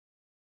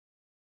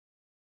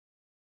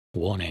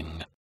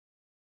Warning.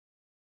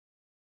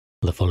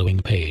 The following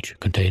page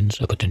contains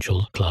a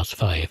potential Class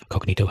 5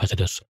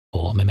 cognitohazardous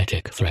or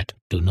mimetic threat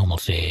to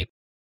normalcy.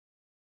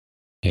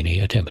 Any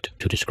attempt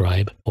to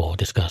describe or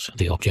discuss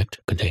the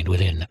object contained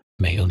within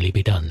may only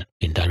be done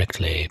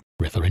indirectly,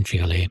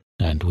 referentially,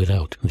 and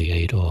without the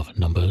aid of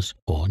numbers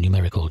or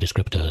numerical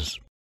descriptors.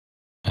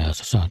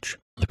 As such,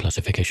 the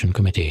Classification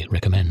Committee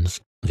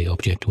recommends the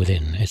object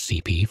within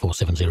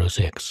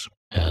SCP-4706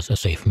 as a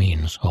safe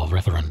means of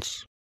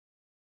reference.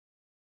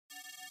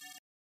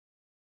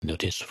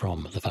 Notice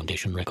from the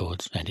Foundation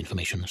Records and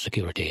Information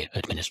Security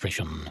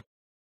Administration.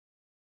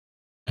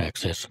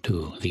 Access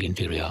to the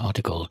interior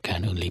article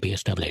can only be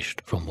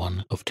established from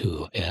one of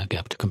two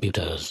air-gapped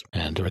computers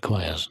and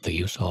requires the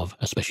use of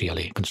a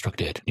specially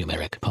constructed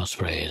numeric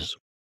passphrase.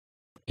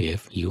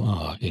 If you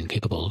are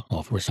incapable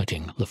of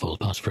reciting the full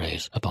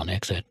passphrase upon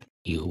exit,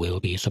 you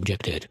will be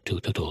subjected to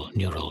total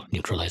neural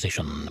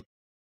neutralization.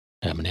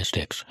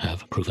 Amnestics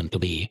have proven to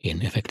be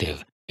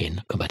ineffective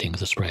in combating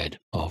the spread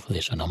of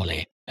this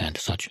anomaly, and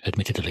such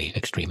admittedly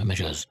extreme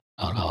measures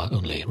are our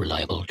only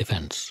reliable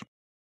defense.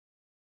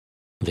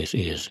 This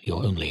is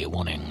your only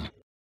warning.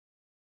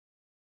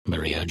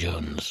 Maria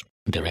Jones,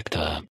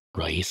 Director,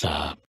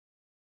 Raisa.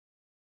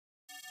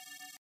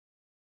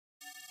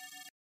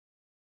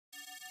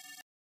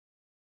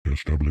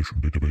 Establish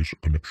database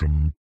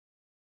connection.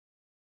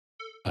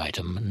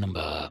 Item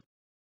number.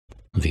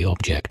 The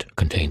object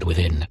contained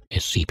within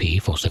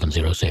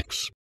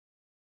SCP-4706.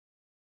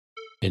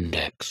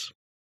 Index.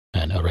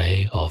 An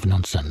array of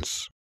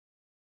nonsense.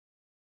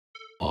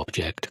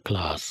 Object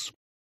class.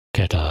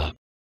 Keter.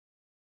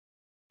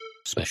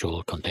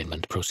 Special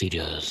containment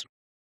procedures.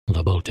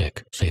 The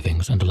Baltic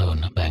Savings and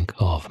Loan Bank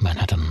of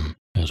Manhattan,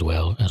 as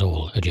well as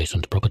all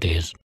adjacent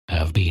properties,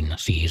 have been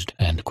seized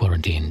and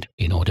quarantined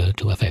in order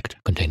to effect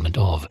containment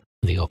of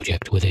the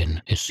object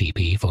within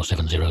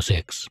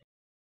SCP-4706.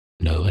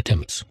 No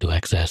attempts to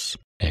access,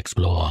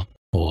 explore,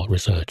 or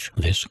research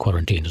this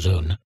quarantine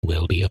zone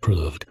will be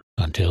approved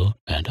until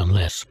and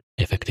unless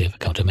effective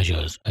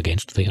countermeasures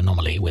against the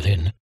anomaly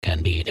within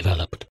can be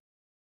developed.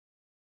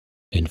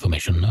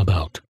 Information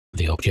about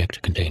the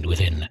object contained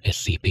within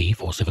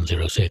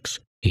SCP-4706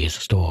 is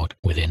stored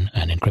within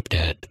an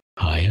encrypted,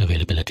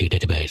 high-availability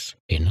database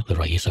in the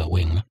Raisa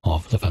wing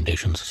of the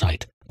Foundation's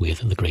site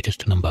with the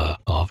greatest number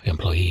of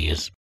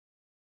employees.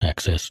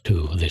 Access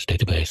to this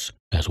database,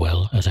 as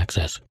well as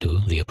access to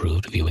the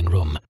approved viewing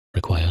room,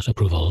 requires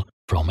approval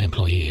from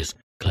employees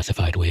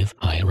classified with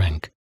high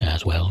rank,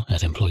 as well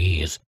as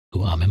employees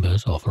who are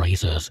members of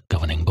Raisa's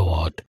governing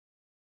board.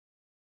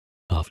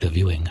 After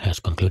viewing has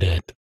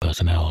concluded,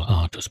 personnel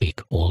are to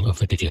speak all of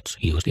the digits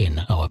used in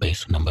our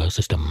base number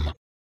system.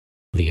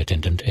 The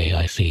attendant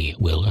AIC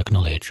will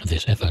acknowledge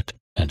this effort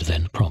and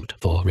then prompt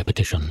for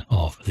repetition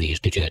of these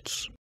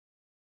digits.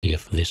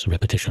 If this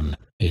repetition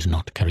is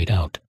not carried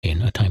out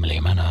in a timely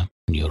manner,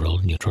 neural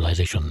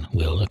neutralization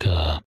will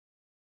occur.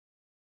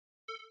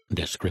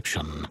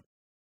 Description.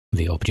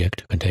 The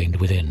object contained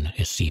within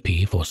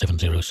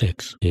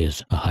SCP-4706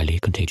 is a highly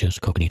contagious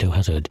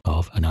cognitohazard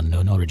of an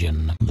unknown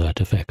origin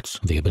that affects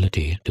the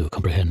ability to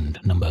comprehend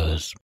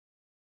numbers.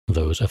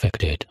 Those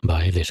affected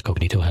by this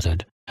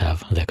cognitohazard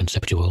have their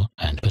conceptual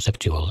and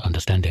perceptual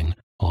understanding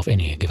of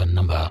any given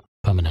number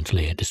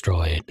permanently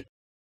destroyed.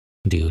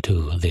 Due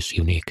to this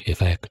unique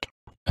effect,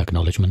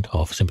 acknowledgement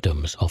of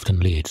symptoms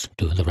often leads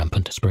to the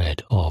rampant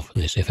spread of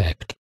this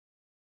effect.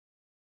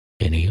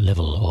 Any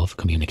level of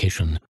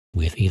communication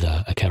with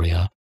either a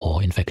carrier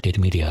or infected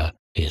media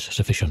is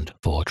sufficient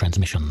for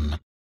transmission.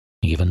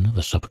 Even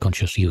the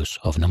subconscious use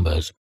of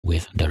numbers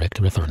with direct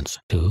reference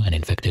to an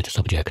infected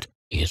subject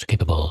is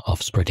capable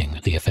of spreading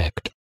the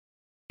effect.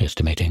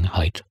 Estimating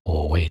height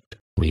or weight,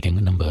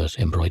 reading numbers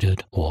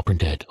embroidered or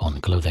printed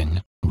on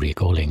clothing,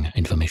 recalling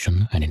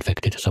information an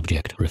infected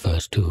subject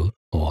refers to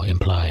or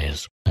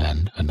implies,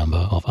 and a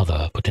number of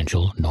other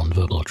potential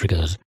nonverbal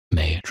triggers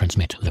may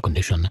transmit the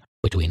condition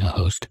between a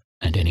host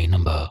and any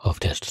number of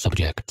test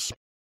subjects.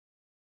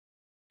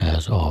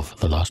 As of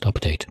the last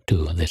update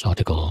to this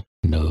article,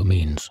 no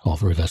means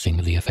of reversing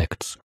the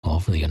effects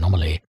of the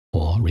anomaly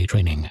or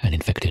retraining an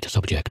infected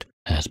subject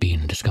has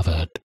been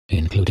discovered,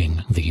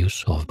 including the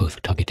use of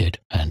both targeted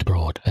and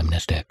broad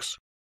amnestics.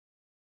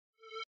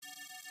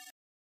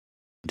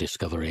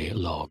 Discovery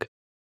Log.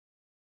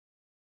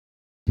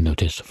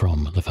 Notice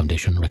from the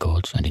Foundation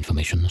Records and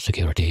Information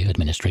Security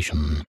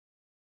Administration.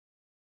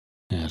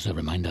 As a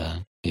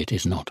reminder, it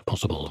is not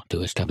possible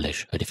to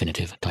establish a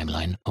definitive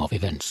timeline of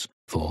events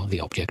for the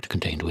object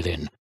contained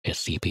within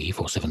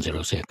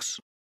SCP-4706.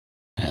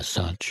 As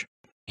such,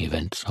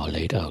 events are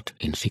laid out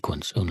in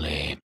sequence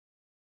only.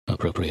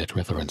 Appropriate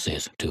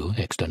references to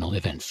external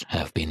events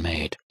have been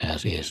made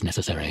as is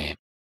necessary.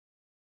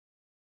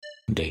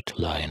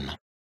 Dateline.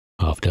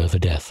 After the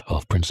death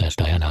of Princess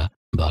Diana,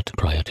 but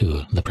prior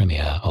to the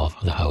premiere of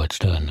the Howard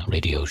Stern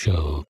radio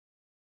show,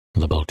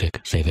 the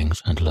Baltic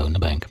Savings and Loan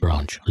Bank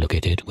branch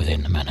located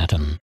within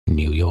Manhattan,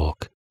 New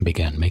York,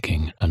 began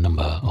making a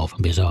number of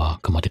bizarre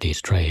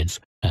commodities trades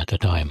at a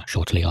time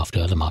shortly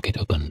after the market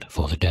opened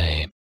for the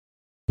day.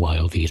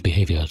 While these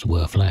behaviors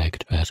were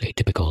flagged as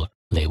atypical,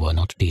 they were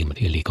not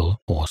deemed illegal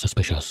or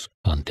suspicious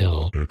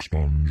until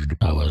expunged,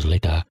 hours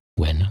later,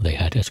 when they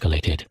had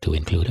escalated to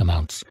include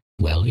amounts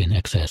well in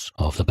excess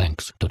of the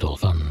bank's total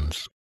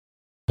funds.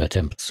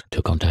 Attempts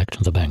to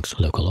contact the bank's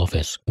local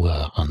office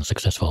were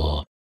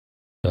unsuccessful.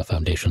 A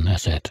foundation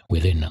asset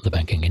within the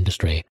banking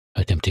industry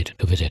attempted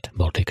to visit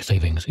Baltic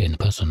Savings in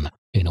person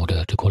in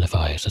order to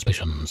qualify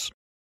suspicions.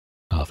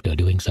 After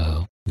doing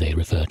so, they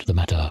referred the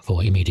matter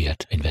for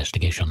immediate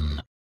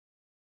investigation.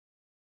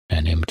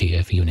 An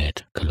MTF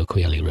unit,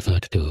 colloquially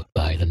referred to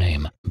by the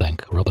name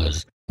Bank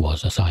Robbers,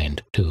 was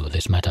assigned to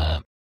this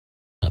matter.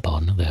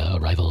 Upon their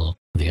arrival,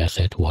 the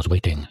asset was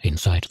waiting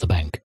inside the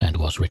bank and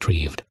was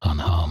retrieved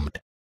unharmed.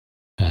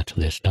 At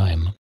this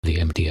time, the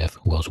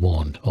MTF was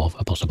warned of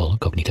a possible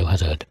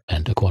cognitohazard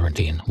and a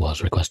quarantine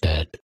was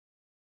requested.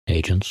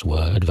 Agents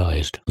were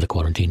advised the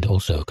quarantine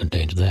also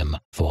contained them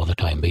for the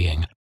time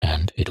being,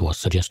 and it was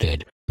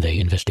suggested they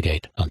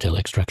investigate until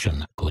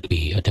extraction could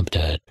be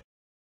attempted.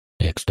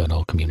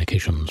 External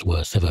communications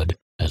were severed,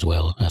 as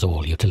well as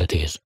all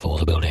utilities for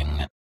the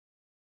building.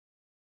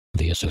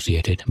 The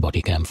associated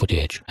bodycam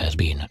footage has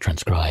been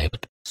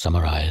transcribed,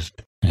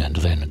 summarized, and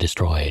then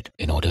destroyed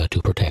in order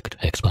to protect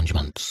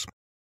expungements.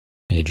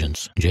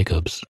 Agents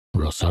Jacobs,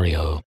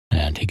 Rosario,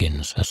 and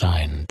Higgins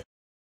assigned.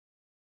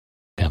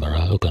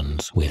 Camera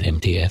opens with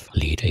MTF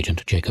lead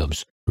agent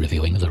Jacobs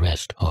reviewing the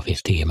rest of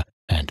his team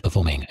and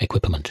performing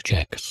equipment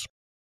checks.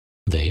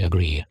 They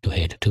agree to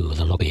head to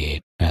the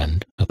lobby,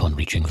 and, upon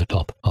reaching the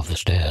top of the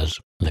stairs,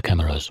 the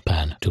cameras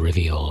pan to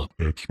reveal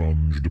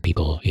expunged,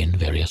 people in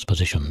various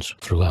positions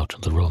throughout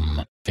the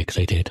room,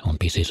 fixated on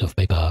pieces of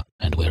paper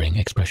and wearing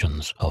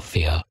expressions of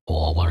fear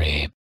or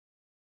worry.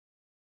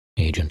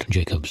 Agent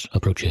Jacobs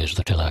approaches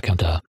the teller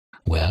counter,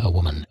 where a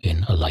woman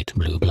in a light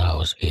blue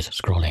blouse is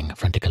scrolling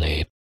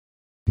frantically.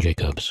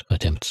 Jacobs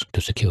attempts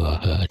to secure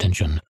her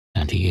attention,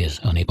 and he is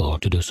unable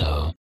to do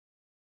so.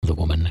 The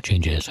woman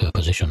changes her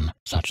position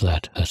such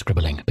that her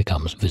scribbling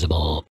becomes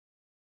visible.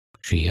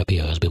 She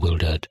appears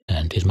bewildered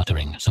and is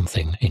muttering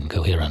something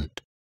incoherent.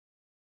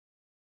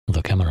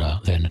 The camera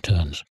then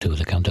turns to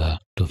the counter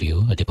to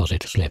view a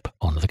deposit slip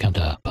on the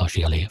counter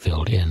partially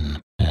filled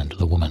in, and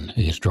the woman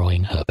is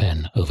drawing her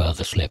pen over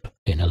the slip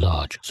in a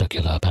large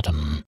circular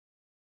pattern.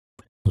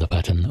 The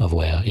pattern of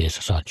wear is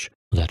such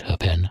that her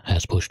pen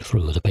has pushed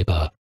through the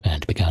paper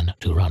and begun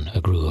to run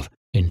a groove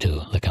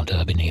into the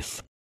counter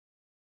beneath.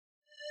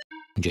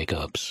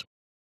 Jacobs.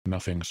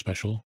 Nothing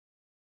special?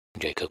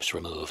 Jacobs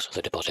removes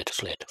the deposit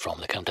slit from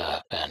the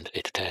counter and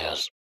it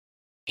tears.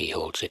 He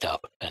holds it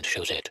up and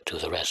shows it to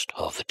the rest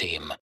of the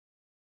team.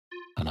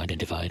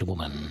 Unidentified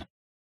woman.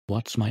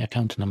 What's my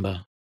account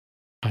number?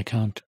 I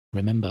can't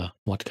remember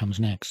what comes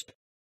next.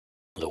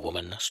 The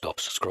woman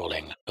stops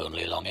scrolling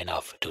only long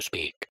enough to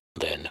speak,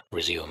 then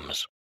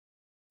resumes.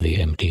 The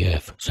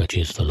MTF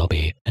searches the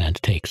lobby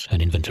and takes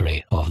an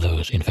inventory of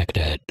those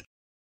infected.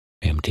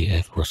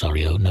 MTF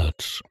Rosario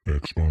notes.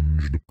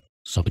 expunged,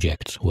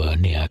 Subjects were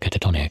near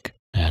catatonic,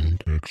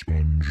 and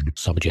expunged,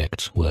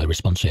 subjects were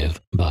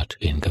responsive but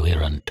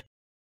incoherent.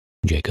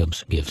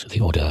 Jacobs gives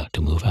the order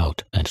to move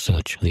out and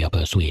search the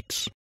upper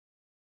suites.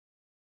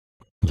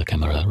 The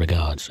camera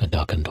regards a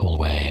darkened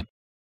hallway.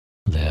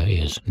 There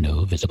is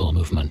no visible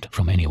movement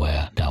from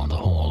anywhere down the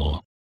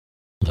hall.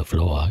 The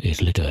floor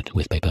is littered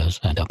with papers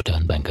and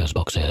upturned bankers'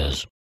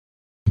 boxes.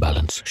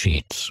 Balance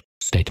sheets,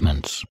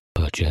 statements,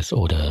 purchase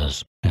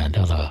orders, and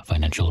other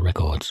financial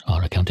records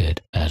are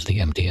accounted as the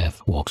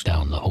MTF walks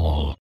down the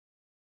hall.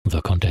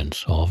 The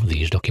contents of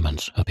these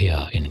documents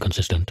appear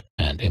inconsistent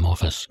and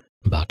amorphous,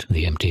 but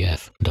the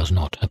MTF does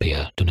not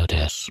appear to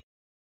notice.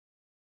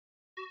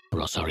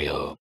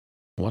 Rosario.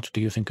 What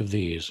do you think of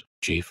these,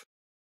 Chief?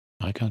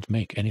 I can't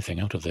make anything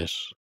out of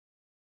this.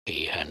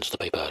 He hands the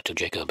paper to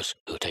Jacobs,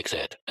 who takes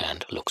it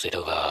and looks it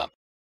over.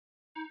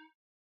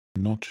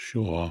 Not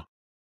sure.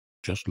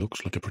 Just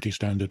looks like a pretty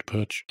standard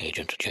perch.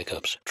 Agent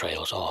Jacobs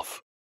trails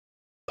off.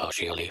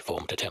 Partially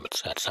formed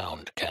attempts at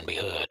sound can be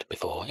heard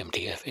before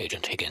MTF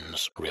Agent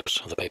Higgins rips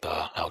the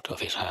paper out of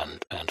his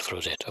hand and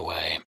throws it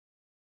away.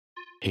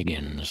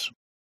 Higgins.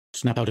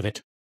 Snap out of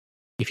it.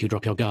 If you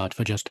drop your guard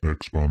for just,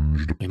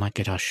 expunged, we might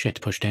get our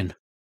shit pushed in.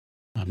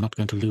 I'm not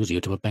going to lose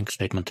you to a bank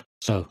statement,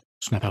 so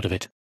snap out of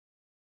it.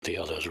 The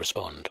others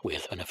respond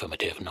with an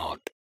affirmative nod.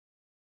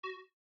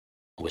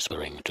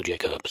 Whispering to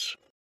Jacobs.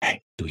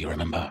 Hey, do you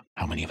remember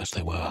how many of us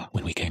there were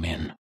when we came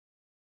in?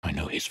 I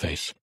know his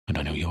face, and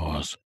I know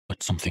yours,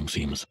 but something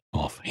seems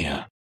off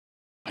here.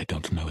 I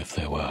don't know if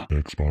there were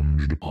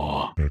expunged,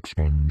 more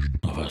expunged,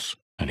 of us,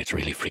 and it's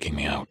really freaking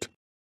me out.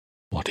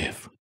 What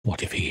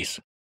if he's...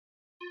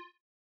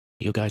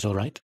 You guys all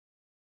right?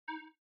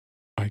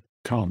 I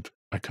can't.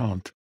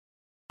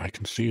 I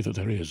can see that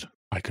there is.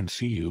 I can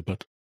see you,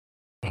 but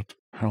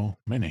how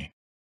many?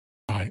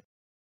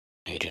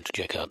 Agent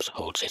Jacobs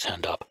holds his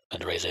hand up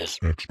and raises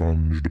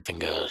expunged,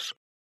 fingers.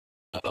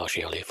 A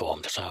partially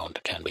formed sound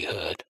can be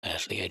heard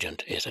as the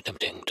agent is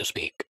attempting to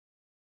speak.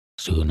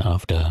 Soon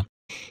after,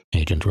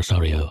 Agent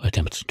Rosario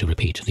attempts to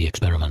repeat the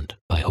experiment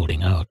by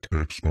holding out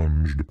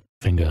Expunged.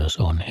 fingers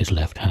on his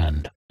left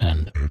hand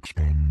and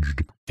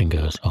Expunged.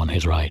 fingers on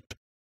his right.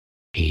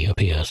 He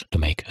appears to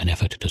make an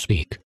effort to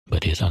speak,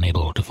 but is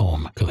unable to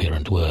form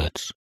coherent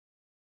words.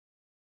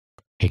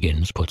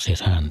 Higgins puts his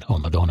hand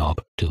on the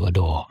doorknob to a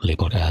door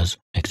labeled as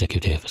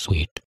Executive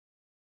Suite.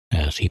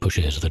 As he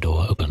pushes the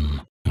door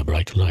open, a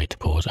bright light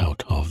pours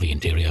out of the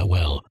interior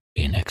well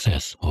in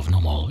excess of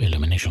normal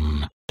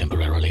illumination,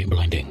 temporarily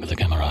blinding the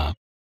camera.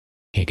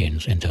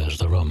 Higgins enters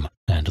the room,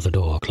 and the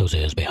door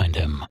closes behind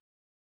him.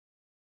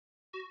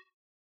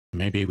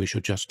 Maybe we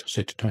should just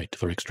sit tight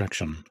for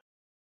extraction.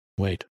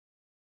 Wait.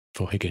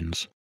 For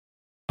Higgins.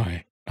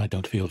 I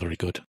don't feel very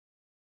good.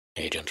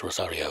 Agent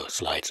Rosario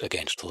slides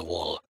against the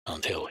wall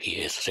until he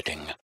is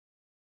sitting.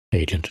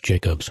 Agent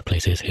Jacobs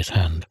places his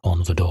hand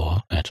on the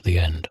door at the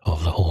end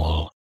of the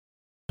hall.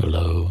 A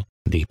low,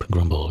 deep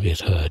grumble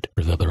is heard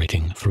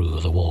reverberating through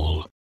the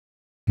wall.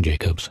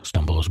 Jacobs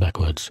stumbles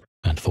backwards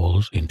and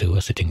falls into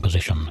a sitting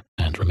position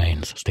and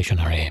remains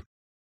stationary.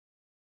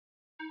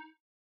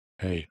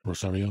 Hey,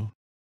 Rosario?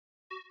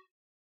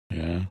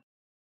 Yeah?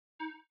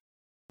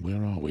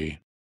 Where are we?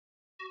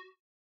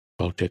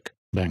 Baltic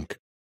Bank,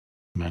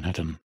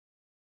 Manhattan.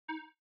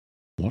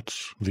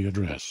 What's the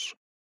address?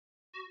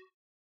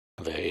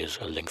 There is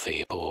a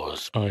lengthy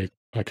pause. I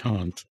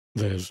can't.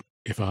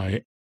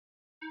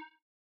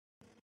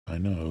 I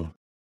know.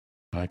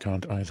 I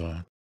can't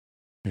either.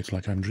 It's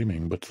like I'm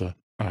dreaming, but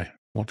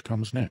what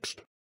comes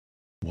next?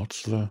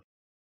 What's the...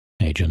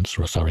 Agents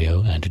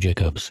Rosario and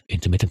Jacobs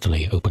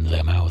intermittently open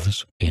their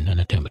mouths in an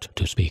attempt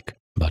to speak,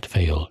 but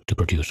fail to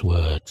produce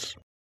words.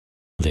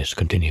 This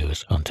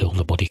continues until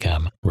the body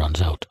cam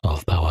runs out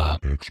of power.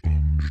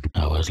 Expunged.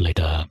 Hours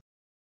later.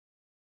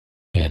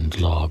 End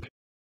log.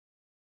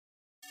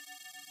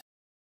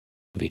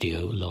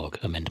 Video log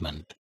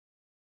amendment.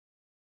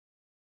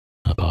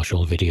 A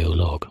partial video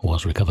log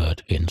was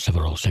recovered in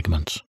several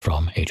segments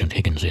from Agent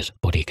Higgins's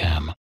body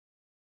cam.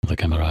 The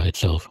camera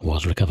itself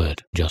was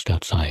recovered just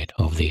outside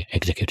of the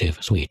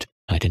executive suite,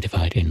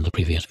 identified in the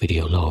previous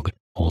video log,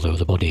 although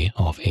the body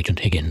of Agent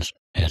Higgins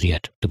has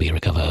yet to be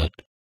recovered.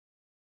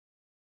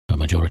 A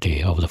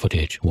majority of the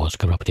footage was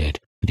corrupted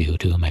due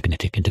to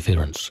magnetic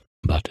interference,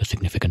 but a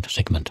significant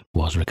segment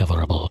was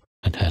recoverable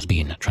and has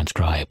been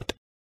transcribed.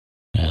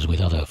 As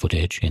with other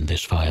footage in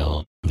this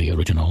file, the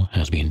original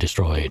has been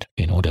destroyed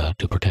in order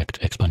to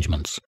protect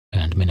expungements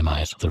and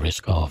minimize the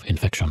risk of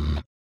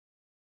infection.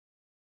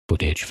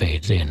 Footage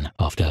fades in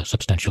after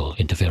substantial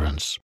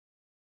interference.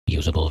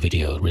 Usable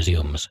video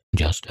resumes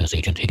just as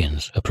Agent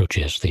Higgins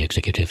approaches the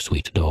executive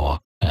suite door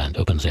and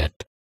opens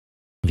it.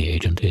 The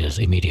agent is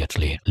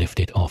immediately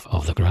lifted off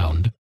of the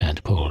ground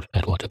and pulled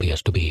at what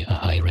appears to be a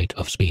high rate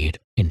of speed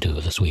into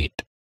the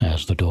suite,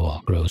 as the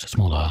door grows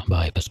smaller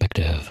by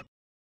perspective.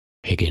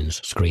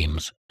 Higgins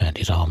screams, and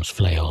his arms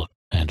flail,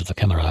 and the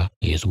camera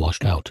is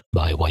washed out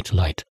by white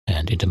light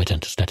and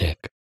intermittent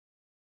static.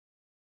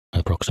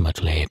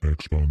 Approximately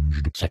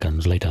Expunged.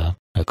 seconds later,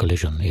 a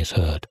collision is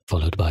heard,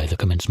 followed by the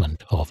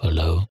commencement of a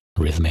low,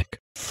 rhythmic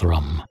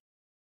thrum.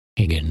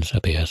 Higgins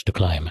appears to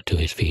climb to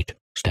his feet,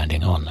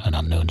 standing on an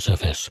unknown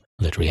surface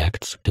that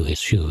reacts to his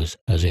shoes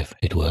as if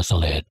it were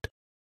solid.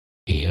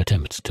 He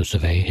attempts to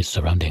survey his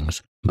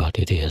surroundings, but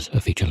it is a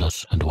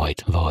featureless and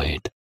white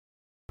void.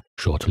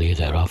 Shortly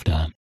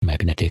thereafter,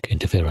 magnetic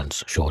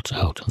interference shorts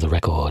out the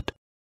record.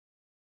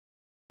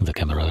 The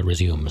camera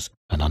resumes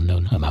an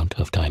unknown amount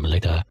of time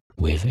later,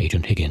 with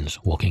Agent Higgins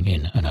walking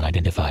in an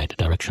unidentified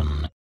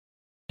direction.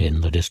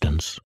 In the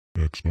distance,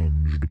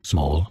 Expunged.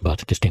 small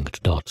but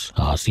distinct dots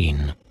are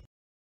seen.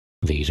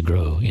 These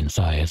grow in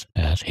size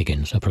as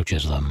Higgins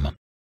approaches them.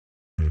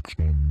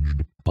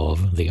 Expunged.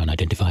 Of the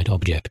unidentified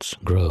objects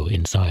grow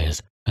in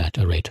size at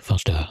a rate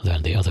faster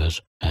than the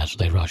others as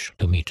they rush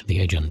to meet the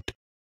agent.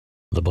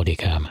 The body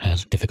cam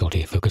has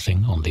difficulty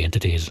focusing on the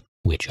entities,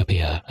 which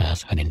appear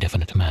as an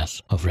indefinite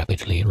mass of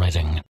rapidly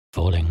rising,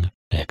 falling,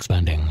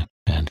 expanding,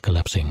 and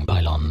collapsing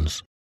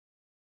pylons.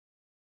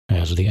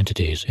 As the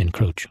entities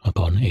encroach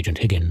upon Agent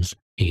Higgins,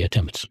 he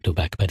attempts to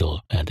backpedal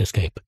and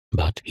escape,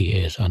 but he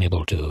is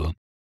unable to.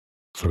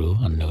 Through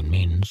unknown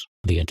means,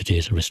 the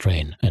entities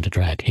restrain and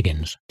drag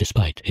Higgins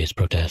despite his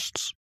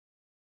protests.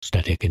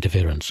 Static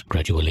interference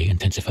gradually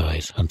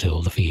intensifies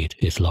until the feed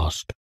is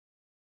lost.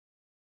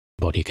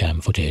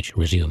 Bodycam footage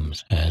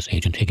resumes as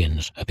Agent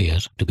Higgins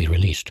appears to be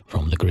released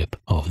from the grip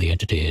of the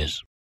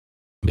entities.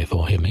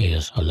 Before him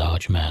is a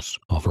large mass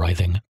of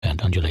writhing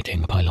and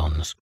undulating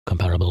pylons,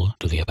 comparable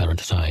to the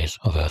apparent size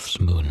of Earth's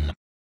moon.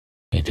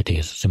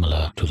 Entities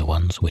similar to the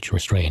ones which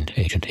restrained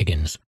Agent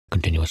Higgins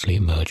continuously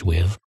merge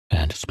with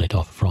and split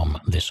off from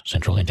this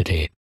central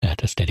entity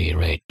at a steady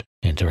rate,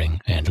 entering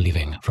and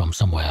leaving from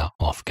somewhere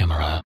off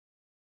camera.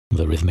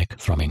 The rhythmic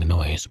thrumming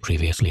noise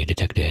previously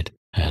detected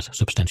has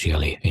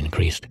substantially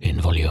increased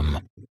in volume.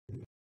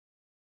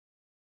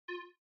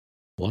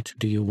 What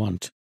do you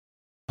want?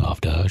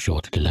 After a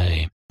short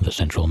delay, the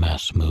central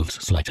mass moves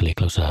slightly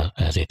closer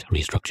as it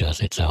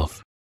restructures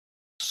itself.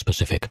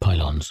 Specific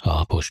pylons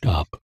are pushed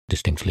up,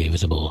 distinctly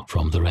visible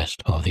from the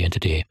rest of the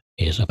entity,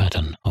 is a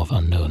pattern of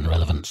unknown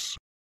relevance.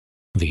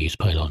 These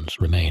pylons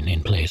remain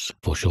in place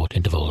for short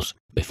intervals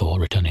before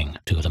returning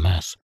to the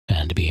mass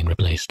and being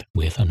replaced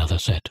with another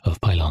set of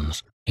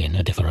pylons in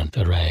a different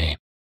array.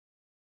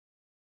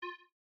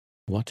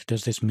 What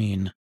does this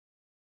mean?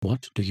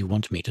 What do you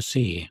want me to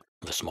see?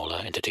 The smaller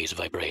entities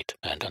vibrate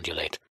and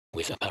undulate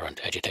with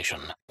apparent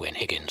agitation when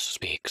Higgins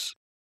speaks.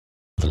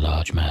 The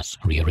large mass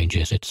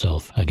rearranges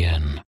itself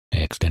again,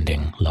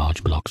 extending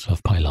large blocks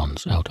of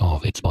pylons out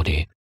of its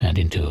body and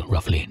into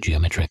roughly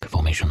geometric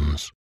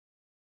formations.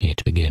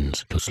 It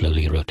begins to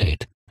slowly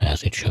rotate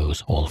as it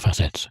shows all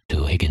facets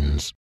to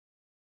Higgins.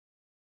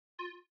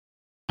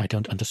 I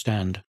don't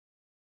understand.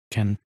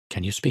 Can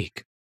you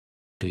speak?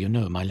 Do you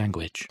know my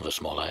language? The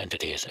smaller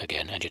entities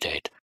again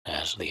agitate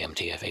as the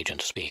MTF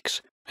agent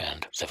speaks,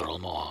 and several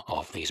more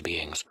of these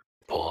beings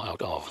pour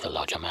out of the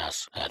larger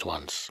mass at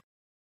once.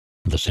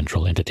 The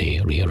central entity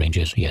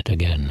rearranges yet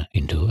again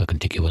into a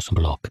contiguous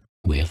block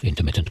with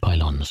intermittent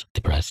pylons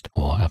depressed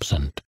or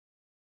absent.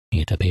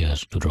 It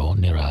appears to draw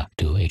nearer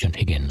to Agent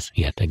Higgins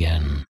yet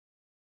again.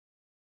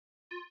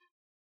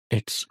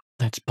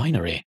 That's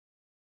binary.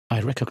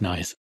 I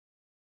recognize.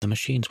 The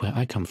machines where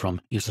I come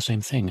from use the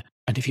same thing,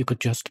 and if you could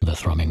just... The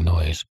thrumming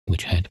noise,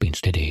 which had been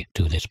steady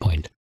to this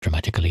point,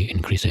 dramatically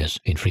increases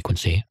in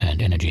frequency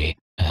and energy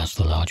as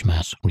the large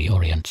mass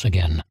reorients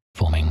again,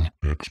 forming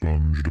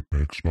Expunged.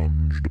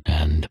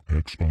 and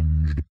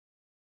Expunged.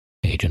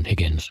 Agent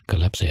Higgins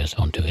collapses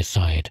onto his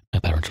side,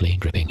 apparently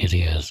gripping his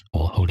ears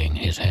or holding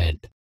his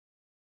head.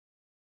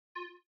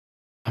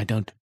 I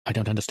don't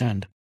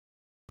understand.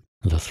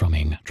 The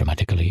thrumming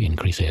dramatically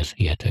increases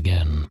yet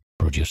again,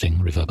 producing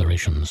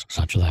reverberations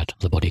such that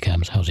the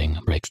bodycam's housing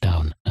breaks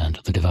down and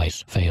the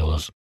device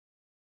fails.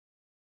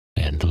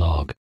 End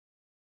log.